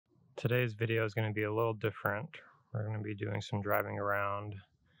Today's video is going to be a little different. We're going to be doing some driving around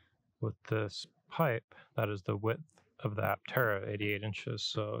with this pipe that is the width of the Aptera, 88 inches.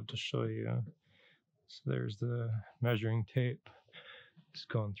 So to show you, so there's the measuring tape. Just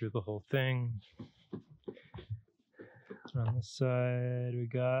going through the whole thing. On this side we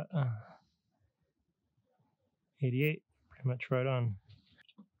got 88, pretty much right on.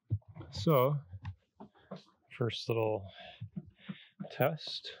 So first little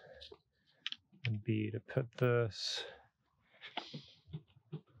test would be to put this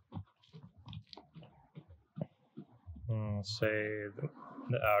say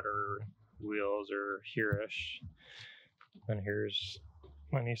the outer wheels are here-ish, and here's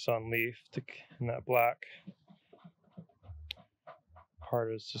my Nissan Leaf in that black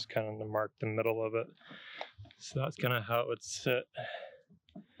part is just kind of to mark the middle of it. So that's kind of how it would sit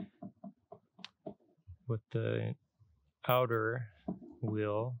with the outer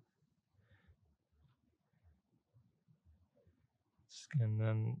wheel. And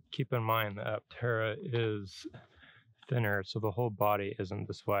then keep in mind the Aptera is thinner, so the whole body isn't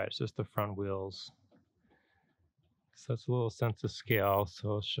this wide, it's just the front wheels. So that's a little sense of scale, so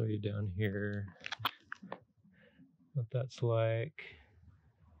I'll show you down here what that's like.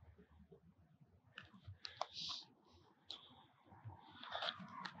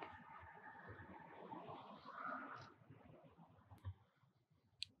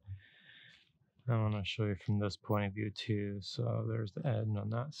 I want to show you from this point of view too. So there's the end on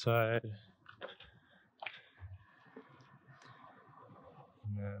that side.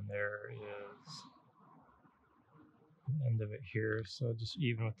 And then there is the end of it here. So just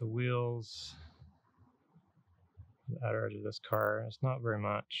even with the wheels, the outer edge of this car, it's not very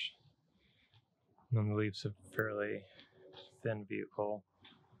much. And then the Leaf's a fairly thin vehicle.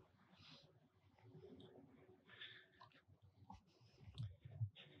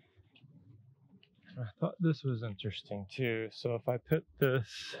 I thought this was interesting too. So if I put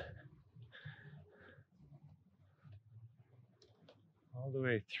this all the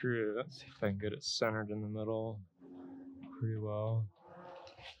way through, let's see if I can get it centered in the middle pretty well.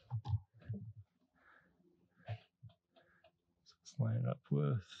 So let's line it up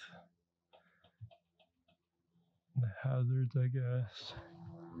with the hazards, I guess.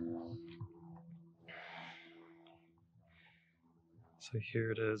 So here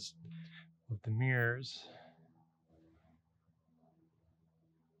it is with the mirrors.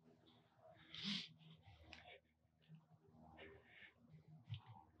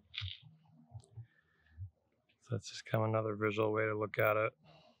 So that's just kind of another visual way to look at it.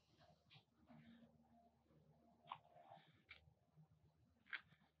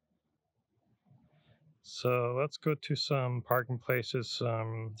 So let's go to some parking places,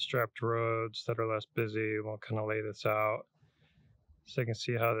 some strapped roads that are less busy. We'll kind of lay this out so you can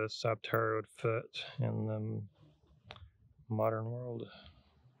see how this Aptera would fit in the modern world.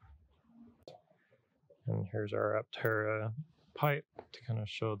 And here's our Aptera pipe to kind of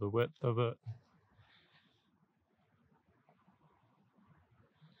show the width of it.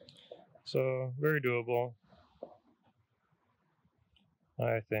 So very doable,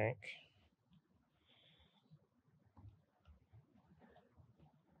 I think.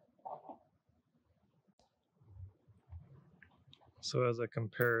 So as a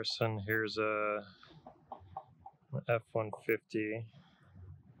comparison, here's a F-150.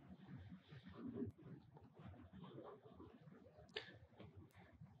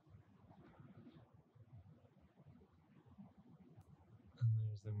 And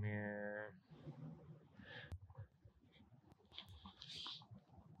there's the mirror.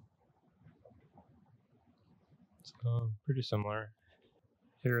 So pretty similar.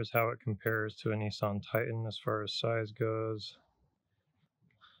 Here's how it compares to a Nissan Titan as far as size goes.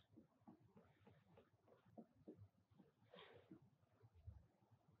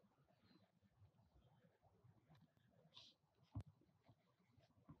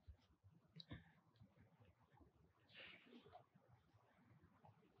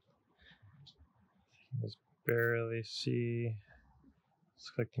 Just barely see.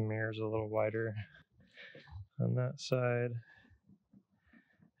 Looks like the mirror's a little wider on that side.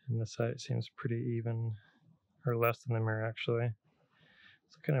 And this side seems pretty even, or less than the mirror actually.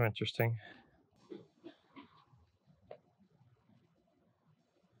 It's kind of interesting.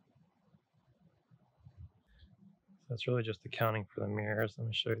 That's really just accounting for the mirrors. Let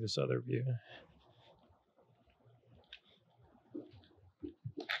me show you this other view.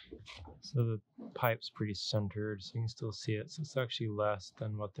 So the pipe's pretty centered, so you can still see it. So it's actually less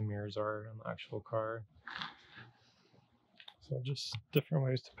than what the mirrors are on the actual car. So just different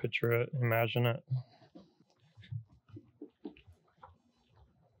ways to picture it, imagine it.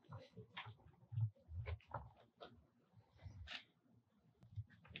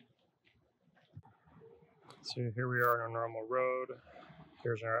 So here we are on a normal road.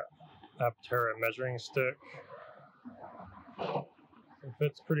 Here's our Aptera measuring stick. It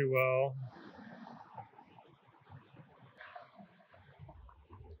fits pretty well.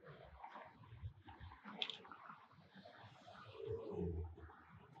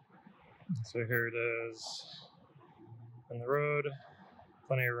 So here it is on the road.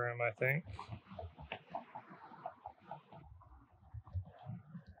 Plenty of room, I think.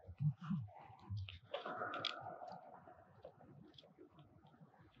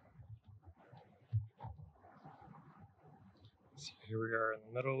 So here we are in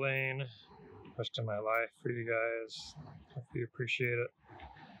the middle lane. Rest of my life for you guys. Hope you appreciate it.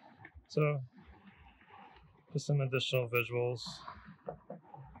 So, just some additional visuals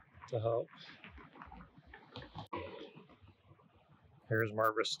to help. Here's more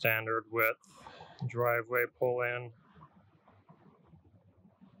of a standard width driveway pull-in.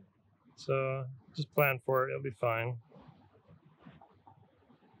 So, just plan for it, it'll be fine.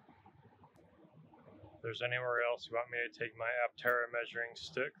 If there's anywhere else you want me to take my Aptera measuring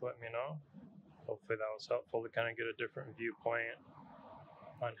stick, let me know. Hopefully that was helpful to kind of get a different viewpoint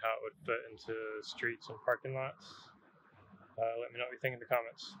on how it would fit into streets and parking lots. Let me know what you think in the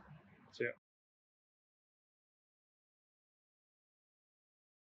comments. See ya.